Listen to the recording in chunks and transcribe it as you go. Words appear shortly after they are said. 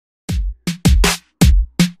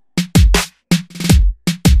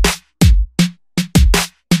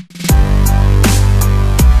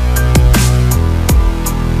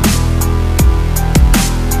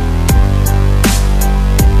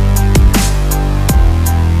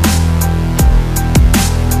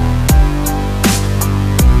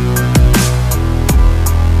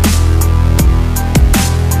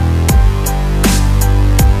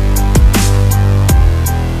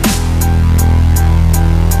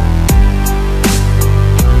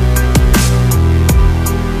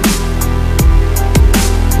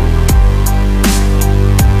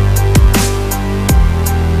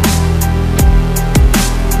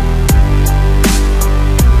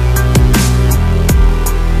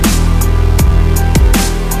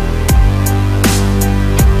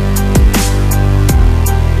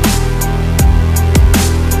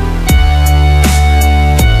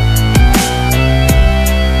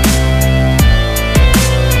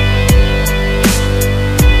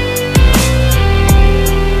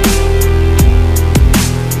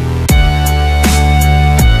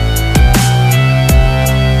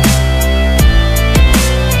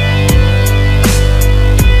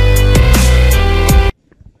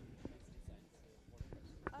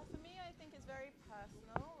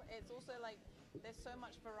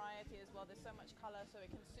color, so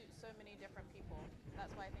it can suit so many different people.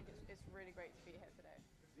 That's why I think it's really great to be here today.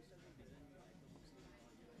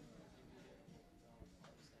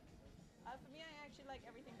 For me, I actually like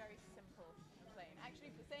everything very simple and plain.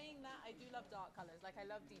 Actually, saying that, I do love dark colors. Like I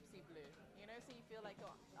love deep sea blue, you know, so you feel like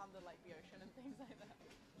you're under like the ocean and things like that.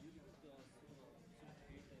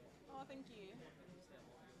 Oh, thank you.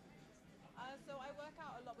 So I work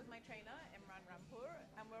out a lot with my trainer, Imran Rampur,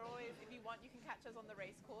 and we're always, if you want, you can catch us on the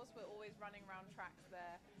race course. We're always running around tracks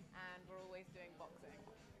there, and we're always doing boxing.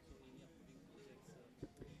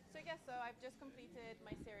 So yes, so I've just completed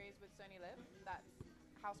my series with Sony Live. That's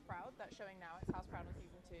House Proud. That's showing now. It's House Proud on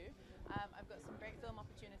season 2. I've got some great film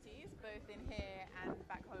opportunities, both in here and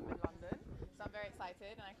back home in London. So I'm very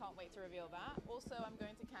excited, and I can't wait to reveal that. Also, I'm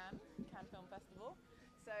going to Cannes Film Festival.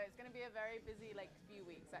 So it's going to be a very busy few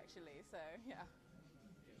weeks actually. So yeah.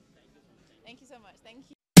 Thank you so much. Thank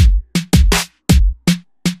you.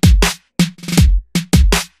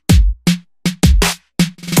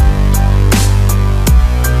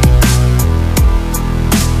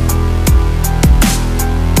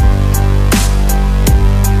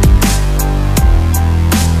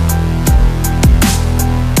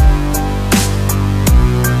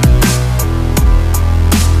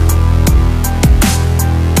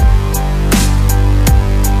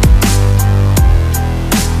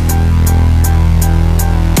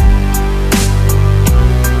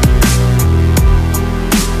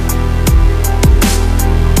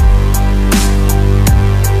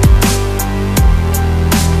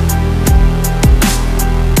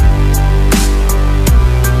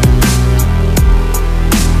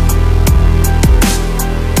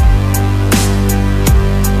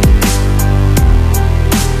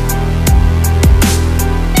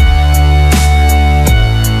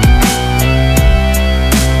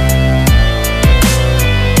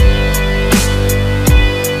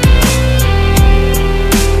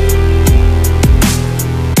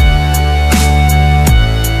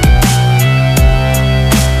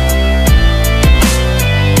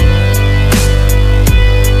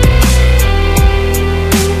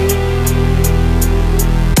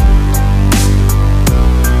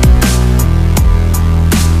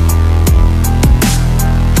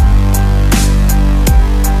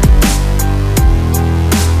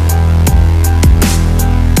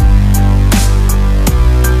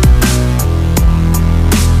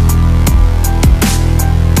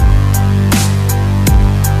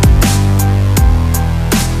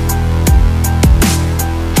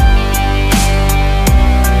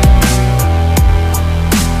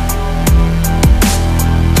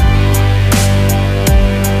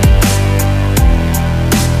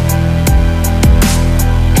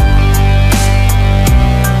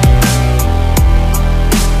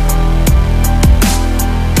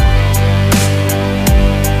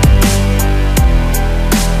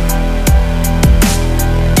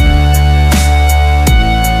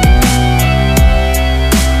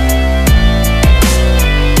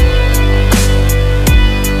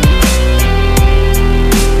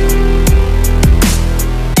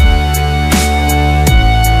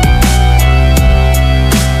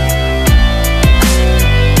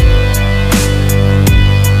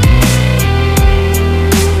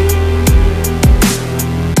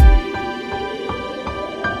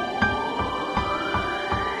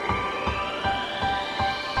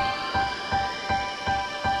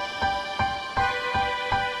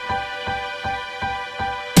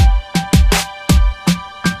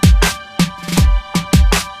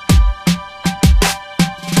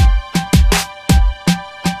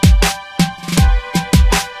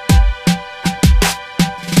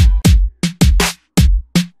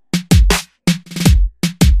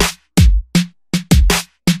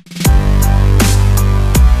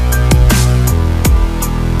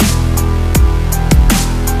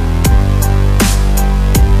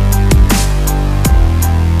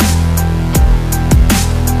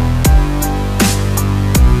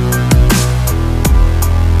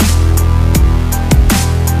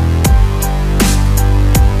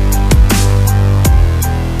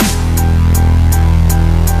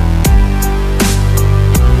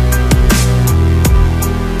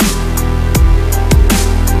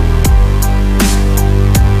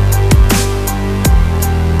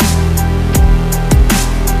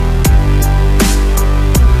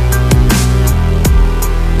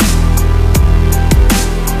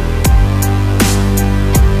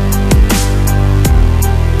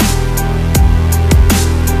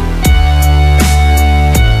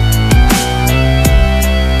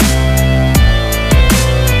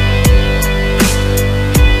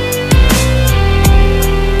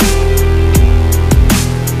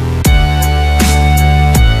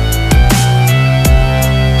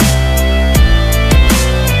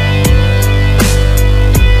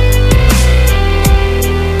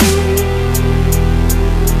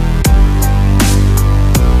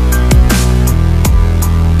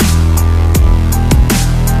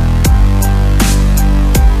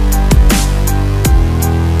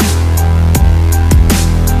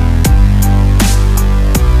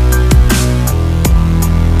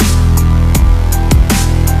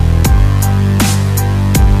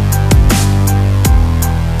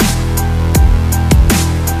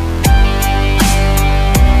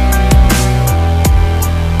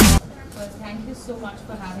 so much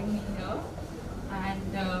for having me here.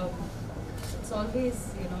 And it's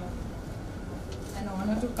always, an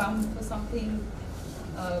honor to come for something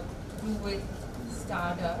to do with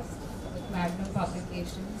Stardust, with Magnum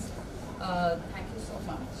Publications. Thank you so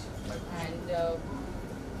much. And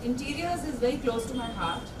interiors is very close to my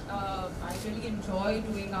heart. I really enjoy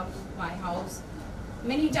doing up my house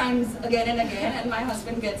many times again and again, and my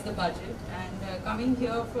husband gets the budget. And coming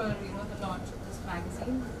here for the launch of this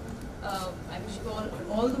magazine, I wish you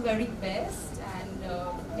all the very best, and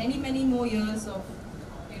many more years of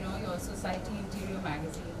your Society Interior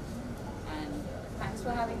magazine. And thanks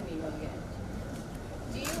for having me again.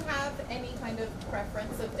 Do you have any kind of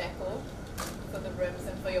preference of decor for the rooms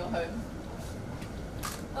and for your home?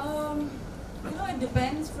 It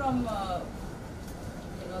depends from the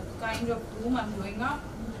kind of room I'm doing up,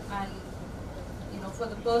 and for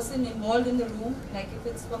the person involved in the room. Like if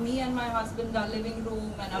it's for me and my husband, our living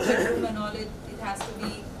room and our bedroom and all, it has to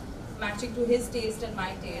be matching to his taste and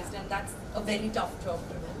my taste, and that's a very tough job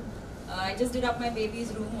to do. I just did up my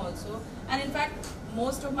baby's room also, and in fact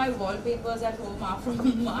most of my wallpapers at home are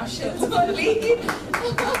from Marshalls only.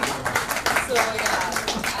 So yeah,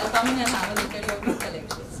 I'll come in and have a look at your new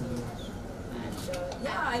collection.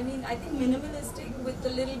 And I think minimalistic with a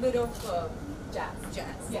little bit of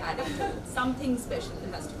jazz. Yeah. Something special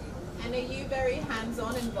it has to be. And are you very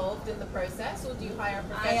hands-on involved in the process, or do you hire a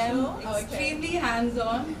I am professional? extremely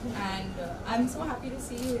hands-on, and I'm so happy to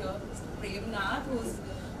see you here, Mr. Premnath,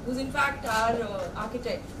 who's in fact our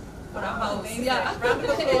architect for our house. Amazing. Yeah, Round of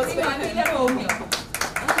applause. I feel at home here.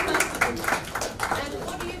 And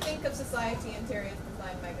what do you think of Society Interiors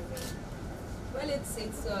Design magazine? Well,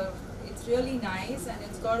 it's really nice, and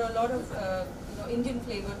it's got a lot of Indian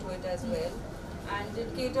flavor to it as well, and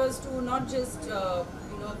it caters to not just a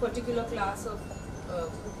particular class of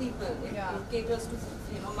people. It caters to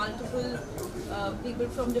multiple people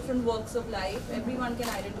from different walks of life. Everyone can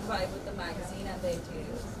identify with the magazine and the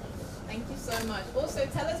interiors. Thank you so much. Also,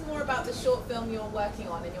 tell us more about the short film you're working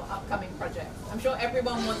on in your upcoming project. I'm sure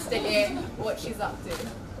everyone wants to hear what she's up to.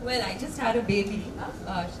 Well, I just had a baby.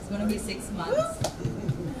 She's going to be 6 months.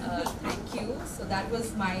 Thank you. So that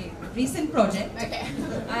was my recent project. Okay.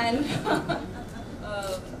 And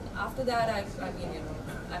after that,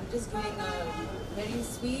 I'm just doing a very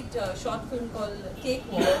sweet short film called Cake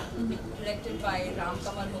Walk, directed by Ram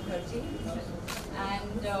Kamal Mukherjee.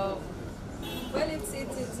 And well,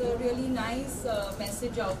 it's a really nice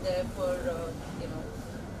message out there for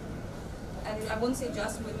and I won't say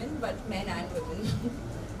just women, but men and women.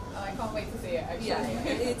 Oh, I can't wait to see it, actually.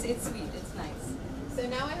 Yeah, it's sweet, it's nice. So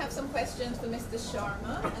now I have some questions for Mr.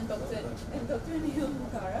 Sharma and Dr. Anil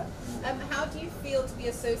Mukhara. How do you feel to be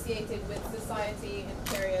associated with Society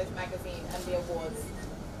Interiors magazine and the awards?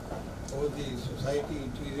 Oh, the Society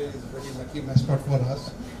Interior is a very lucky mascot for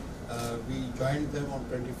us. We joined them on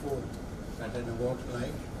 24th at an awards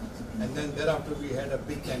night, and then thereafter we had a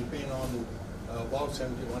big campaign on Wow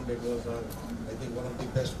 71. That was, I think, one of the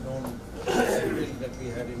best known campaigns that we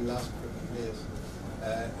had in last 50 days.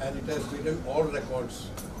 And it has beaten all records.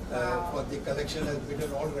 For the collection has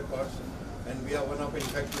beaten all records, and we are one of, in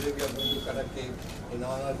fact, today we are going to cut a cake in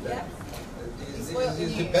honor of that. This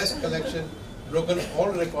is the best collection, broken all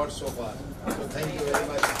records so far. So thank you very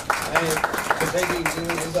much. And Society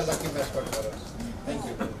Interior is a lucky mascot for us. Thank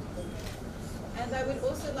you. And I would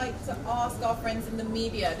also like to ask our friends in the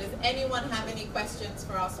media, does anyone have any questions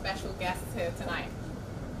for our special guests here tonight?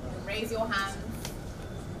 Raise your hand.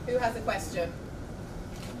 Who has a question?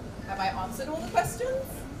 Have I answered all the questions?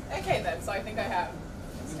 Okay then, so I think I have.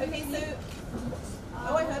 Okay, so...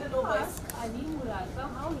 Oh, I heard a little voice. Ali Murata,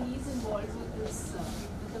 how he is involved with this,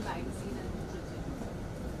 with the magazine and the project?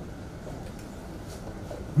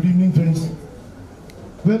 Good evening, friends.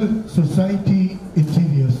 Well, Society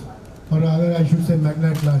Interiors, or rather I should say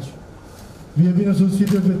Magna at large, we have been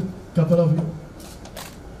associated with a couple of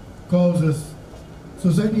causes.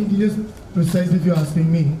 Society Interiors, precisely if you're asking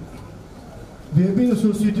me, we have been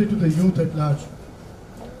associated to the youth at large.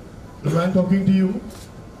 The man talking to you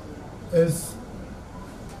is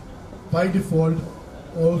by default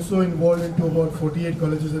also involved into about 48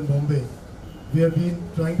 colleges in Bombay. We have been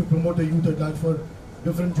trying to promote the youth at large for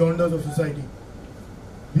different genres of society.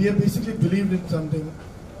 We have basically believed in something.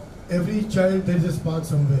 Every child, there is a spark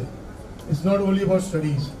somewhere. It's not only about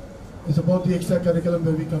studies, it's about the extra curriculum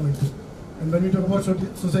where we come into. And when we talk about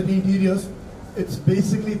Society Interiors, it's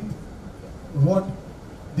basically what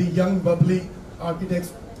the young bubbly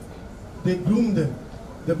architects, they groom them,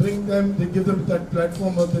 they bring them, they give them that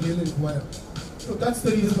platform what they really require. So that's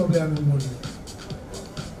the reason probably I'm involved in.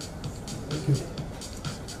 Thank you.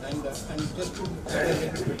 And just to add a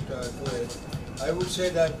little bit to it, I would say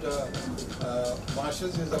that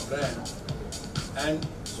Marshalls is a brand and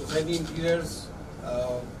Society Interiors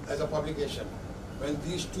as a publication. When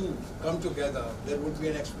these two come together, there would be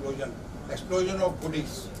an explosion of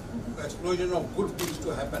goodies, explosion of good things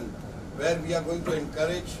to happen, where we are going to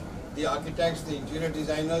encourage the architects, the interior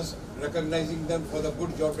designers, recognizing them for the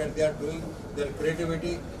good job that they are doing, their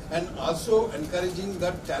creativity, and also encouraging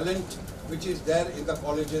the talent which is there in the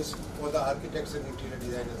colleges for the architects and interior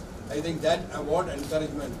designers. I think that award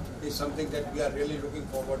encouragement is something that we are really looking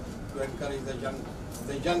forward to encourage the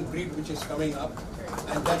young breed which is coming up,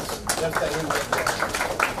 and that's the aim that we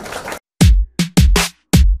are.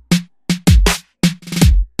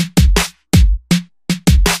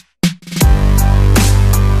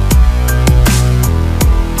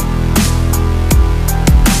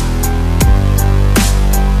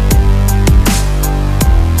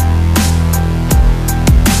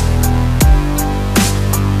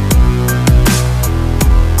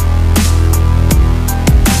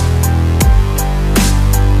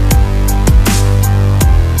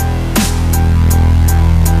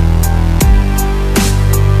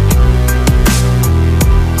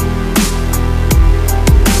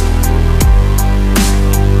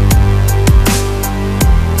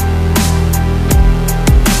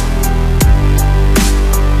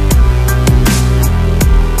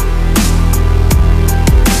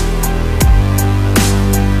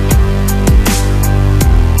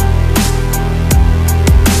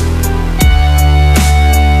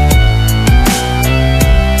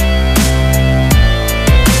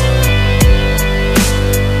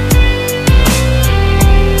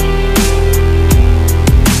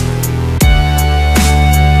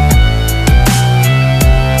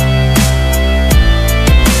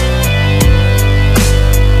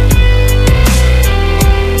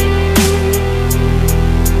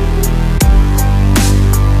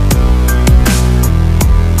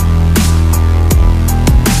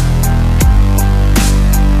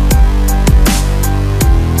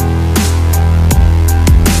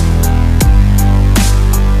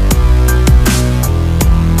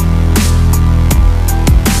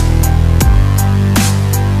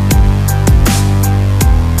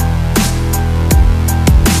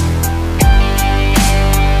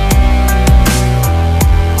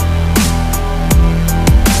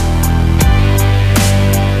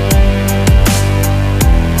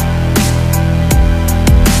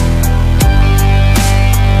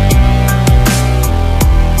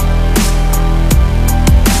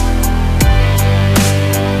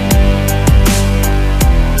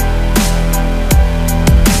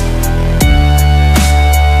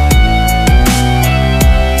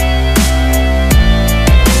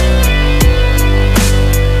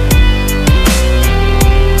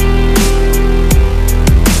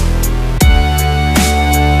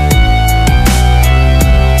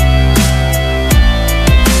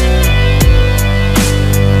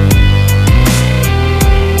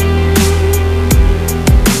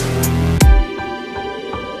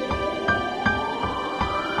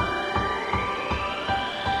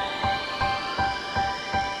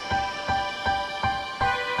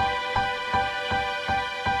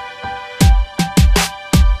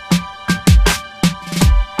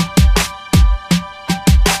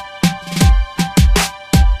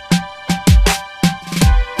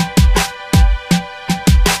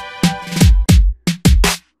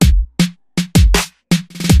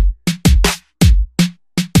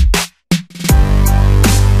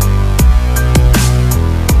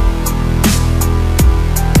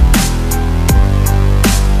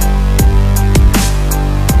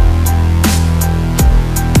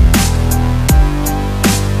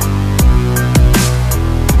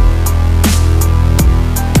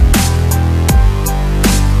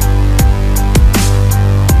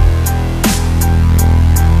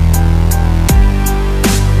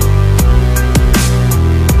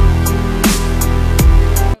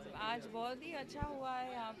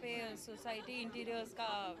 Society interiors का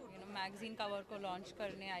magazine cover को launch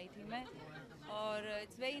करने आई थी मैं और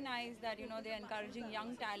it's very nice that they encouraging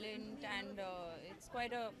young talent and it's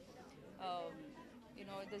quite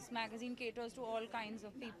this magazine caters to all kinds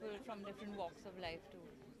of people from different walks of life too.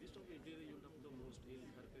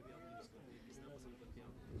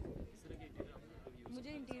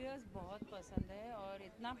 मुझे interiors बहुत पसंद है और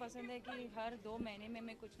इतना पसंद है कि हर 2 महीने में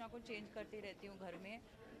मैं कुछ ना कुछ चेंज करती रहती हूँ घर में.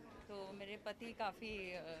 तो मेरे पति काफ़ी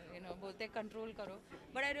बोलते कंट्रोल करो,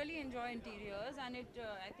 but I really enjoy interiors and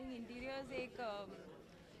I think interiors एक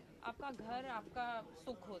आपका घर आपका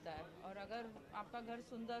सुख होता है, और अगर आपका घर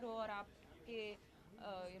सुंदर हो और आपके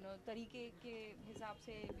तरीके के हिसाब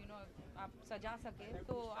से आप सजा सके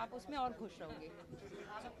तो आप उसमें और खुश रहोगे.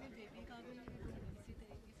 आप अपनी बेबी का भी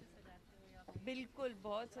बिल्कुल,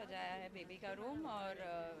 बहुत सजाया है बेबी का रूम और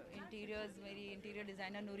इंटीरियर्स मेरी इंटीरियर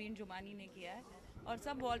डिज़ाइनर नूरीन जुमानी ने किया है और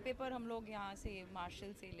सब वॉलपेपर हम लोग यहाँ से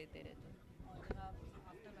मार्शल से लेते रहते हैं। और जब आप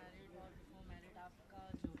आफ्टर मैरिड और बिफोर मैरिड आपका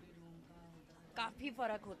जो भी रूम का होता है काफ़ी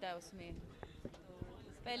फ़र्क होता है उसमें। तो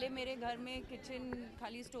पहले मेरे घर में किचन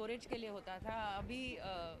खाली स्टोरेज के लिए होता था, अभी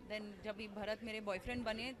देन जब भी भरत मेरे बॉयफ्रेंड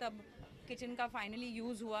बने तब किचन का फाइनली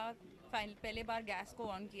यूज़ हुआ। पहले बार गैस को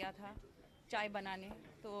ऑन किया था चाय बनाने,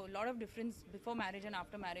 तो lot of difference before marriage and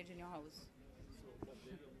after marriage in your house.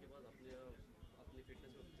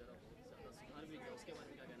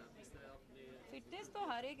 Fitness तो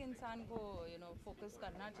हर एक इंसान को फोकस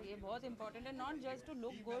करना चाहिए, बहुत इंपॉर्टेंट है, not just to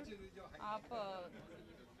look good. आप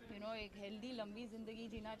एक हेल्दी लंबी ज़िंदगी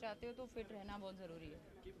जीना चाहते हो तो फिट रहना बहुत ज़रूरी है।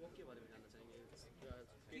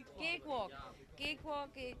 केक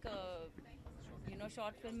वॉक एक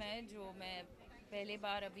शॉर्ट फिल्म है जो मैं पहले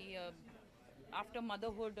बार अभी आफ्टर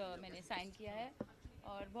मदरहुड मैंने साइन किया है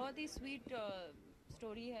और बहुत ही स्वीट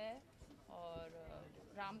स्टोरी है। और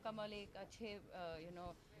राम कमल एक अच्छे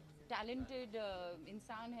टैलेंटेड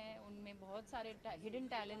इंसान है, उनमें बहुत सारे हिडन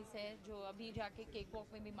टैलेंट्स है जो अभी जाके केक वॉक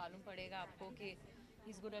में भी मालूम पड़ेगा आपको कि he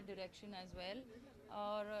is good at direction as well.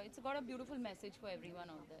 और it's got a beautiful message for everyone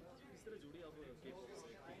out there.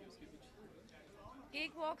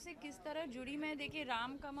 Cake walk से किस तरह जुड़ी मैं, देखिए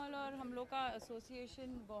राम कमल और हम लोग का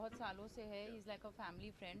एसोसिएशन बहुत सालों से है, is like a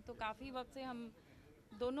family friend. तो काफ़ी वक्त से हम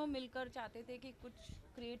दोनों मिलकर चाहते थे कि कुछ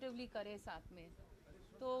क्रिएटिवली करें साथ में,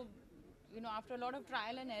 तो after lot of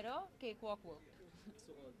trial and error cake walk work.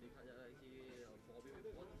 देखा जा रहा है कि बॉबी में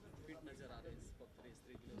बहुत फिट नजर आ रहे हैं इस वक्त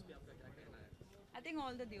रेस्त्री के लिए, उस पे आपका क्या कहना है? I think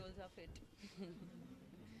all the Deols are fit.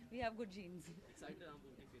 We have good jeans. Excited हम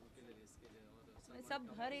उनकी फिल्म के लिए, रेस के लिए और मैं सब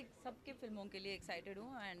हर एक सबके फिल्मों के लिए एक्साइटेड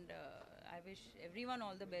हूँ and I wish everyone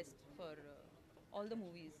all the best for all the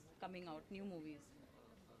movies coming out, new movies.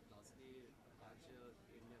 Lastly आज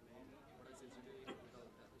इंडिया में बड़ा सेंसिटिव मुद्दा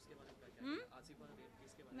होता है, उसके बारे में क्या कहना है? आसिफा रेप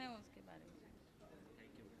केस के बारे मैं उसके बारे में में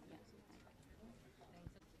thank you.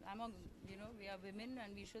 I'm a, we are women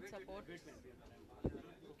and we should support.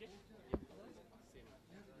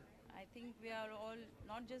 I think we are all,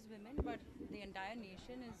 not just women, but the entire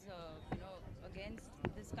nation is, against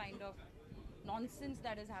this kind of nonsense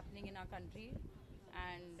that is happening in our country.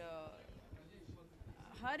 And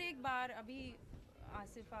हर एक बार अभी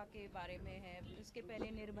आसिफा के बारे में है, उसके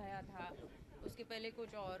पहले निर्भया था, उसके पहले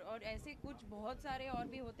कुछ और ऐसे कुछ बहुत सारे और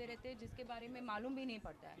भी होते रहते हैं जिसके बारे में मालूम भी नहीं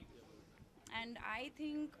पड़ता है। And I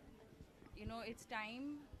think, it's time,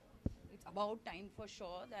 it's about time for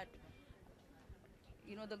sure that,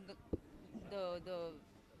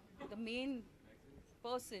 the main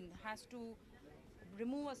person has to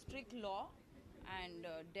remove a strict law and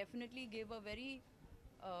definitely give a very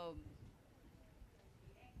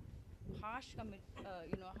harsh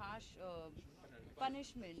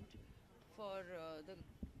punishment for the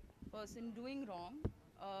person doing wrong.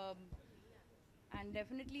 And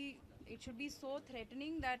definitely it should be so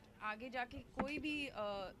threatening that आगे जाके कोई भी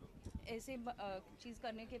ऐसे चीज़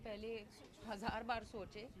करने के पहले 1000 बार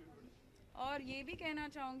सोचे। और ये भी कहना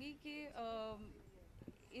चाहूँगी कि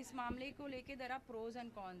इस मामले को लेके there are pros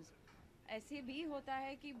and cons. ऐसे भी होता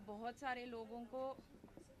है कि बहुत सारे लोगों को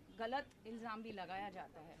गलत इल्ज़ाम भी लगाया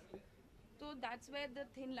जाता है, तो that's where the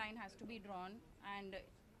thin line has to be drawn and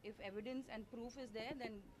if evidence and proof is there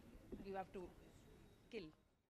then you have to kill.